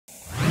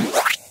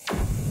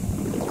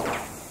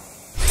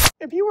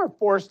If you were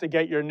forced to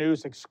get your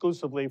news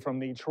exclusively from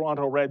the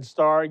Toronto Red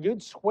Star,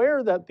 you'd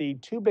swear that the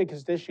two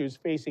biggest issues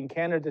facing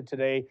Canada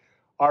today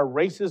are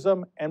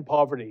racism and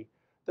poverty.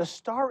 The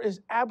Star is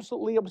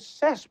absolutely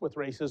obsessed with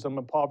racism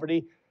and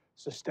poverty.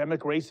 Systemic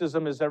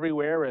racism is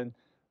everywhere, and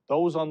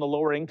those on the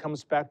lower income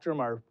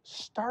spectrum are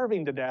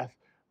starving to death.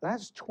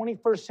 That's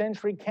 21st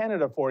century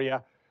Canada for you.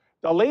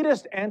 The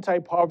latest anti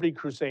poverty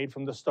crusade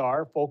from the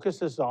Star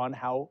focuses on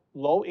how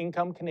low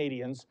income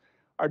Canadians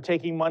are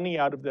taking money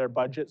out of their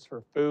budgets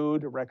for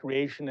food,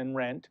 recreation, and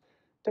rent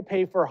to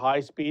pay for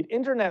high-speed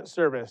internet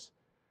service.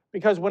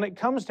 Because when it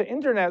comes to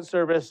internet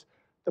service,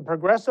 the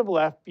progressive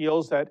left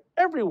feels that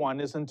everyone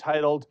is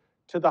entitled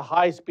to the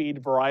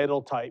high-speed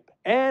varietal type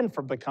and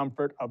from the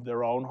comfort of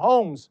their own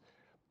homes.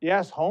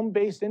 Yes,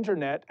 home-based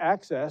internet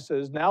access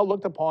is now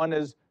looked upon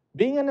as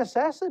being a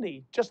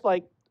necessity, just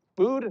like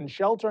food and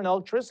shelter and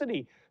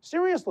electricity.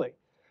 Seriously.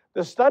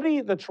 The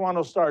study the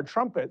Toronto Star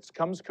trumpets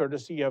comes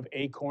courtesy of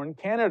Acorn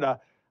Canada,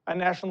 a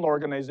national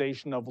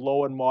organization of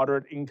low and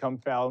moderate income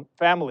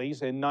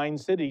families in 9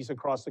 cities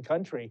across the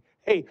country.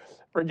 Hey,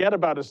 forget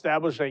about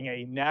establishing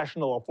a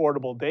national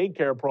affordable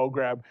daycare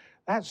program.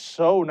 That's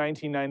so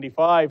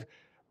 1995.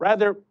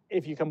 Rather,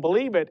 if you can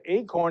believe it,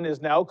 Acorn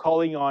is now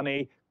calling on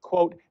a,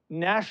 quote,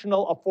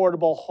 national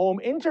affordable home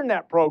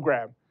internet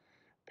program,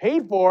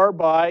 paid for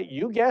by,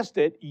 you guessed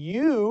it,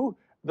 you,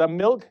 the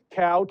milk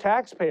cow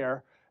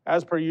taxpayer.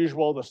 As per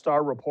usual, the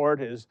Star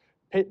report is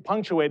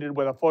punctuated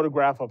with a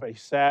photograph of a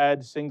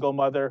sad single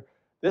mother.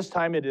 This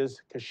time it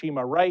is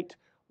Kashima Wright,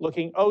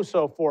 looking oh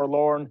so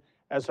forlorn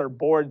as her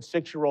bored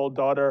 6-year-old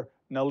daughter,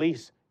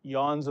 Nalise,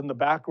 yawns in the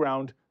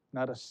background.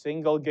 Not a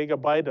single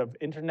gigabyte of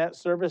internet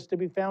service to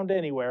be found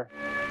anywhere.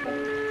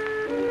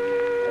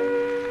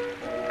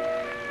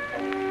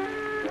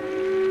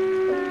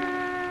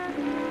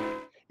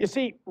 You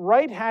see,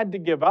 Wright had to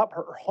give up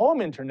her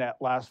home internet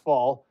last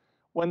fall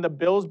when the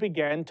bills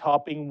began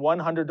topping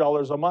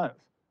 $100 a month.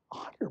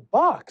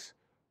 $100?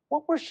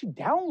 What was she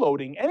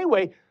downloading?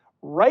 Anyway,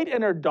 Wright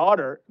and her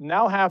daughter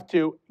now have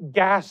to,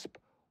 gasp,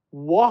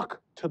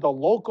 walk to the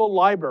local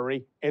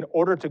library in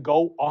order to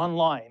go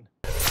online.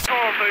 Oh,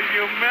 the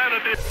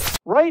humanity.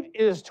 Wright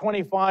is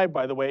 25,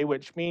 by the way,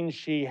 which means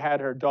she had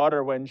her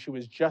daughter when she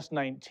was just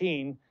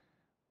 19.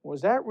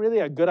 Was that really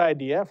a good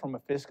idea from a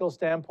fiscal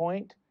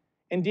standpoint?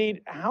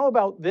 Indeed, how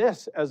about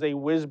this as a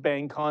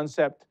whiz-bang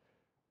concept?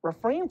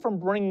 Refrain from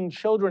bringing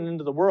children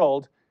into the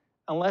world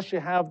unless you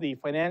have the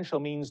financial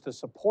means to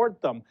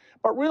support them.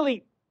 But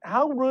really,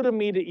 how rude of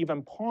me to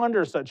even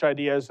ponder such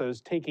ideas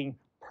as taking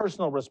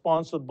personal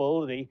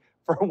responsibility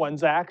for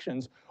one's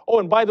actions. Oh,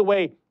 and by the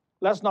way,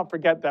 let's not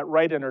forget that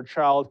Wright and her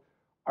child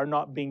are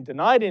not being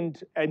denied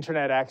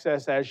internet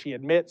access, as she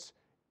admits.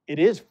 It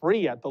is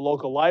free at the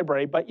local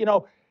library, but you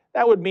know,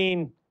 that would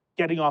mean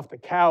getting off the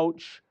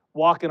couch,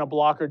 walking a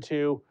block or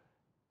two.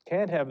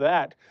 Can't have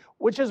that.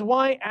 Which is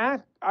why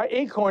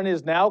Acorn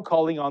is now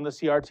calling on the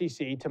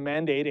CRTC to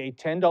mandate a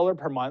 $10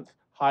 per month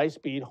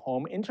high-speed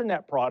home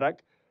internet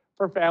product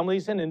for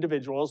families and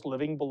individuals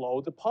living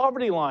below the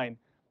poverty line.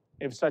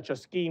 If such a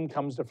scheme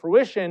comes to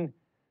fruition,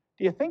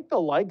 do you think the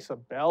likes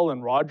of Bell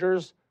and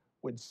Rogers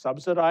would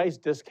subsidize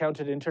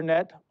discounted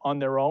internet on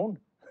their own?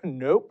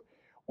 Nope.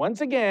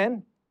 Once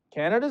again,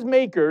 Canada's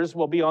makers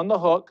will be on the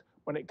hook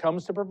when it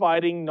comes to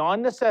providing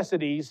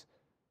non-necessities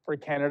for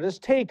Canada's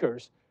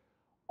takers.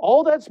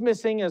 All that's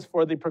missing is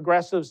for the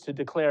progressives to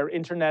declare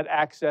internet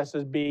access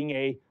as being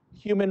a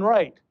human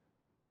right.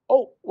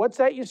 Oh, what's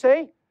that you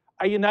say?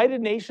 A United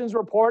Nations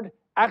report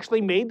actually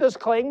made this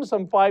claim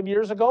some 5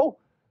 years ago?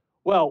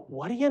 Well,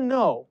 what do you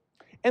know?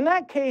 In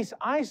that case,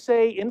 I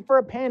say in for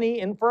a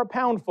penny, in for a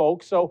pound,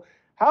 folks. So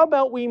how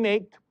about we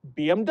make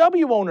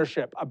BMW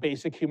ownership a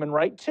basic human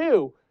right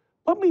too?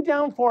 Put me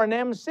down for an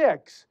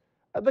M6,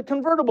 the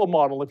convertible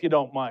model if you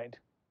don't mind.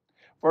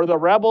 For the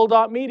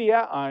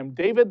Rebel.media, I'm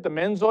David the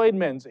Menzoid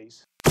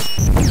Menzies.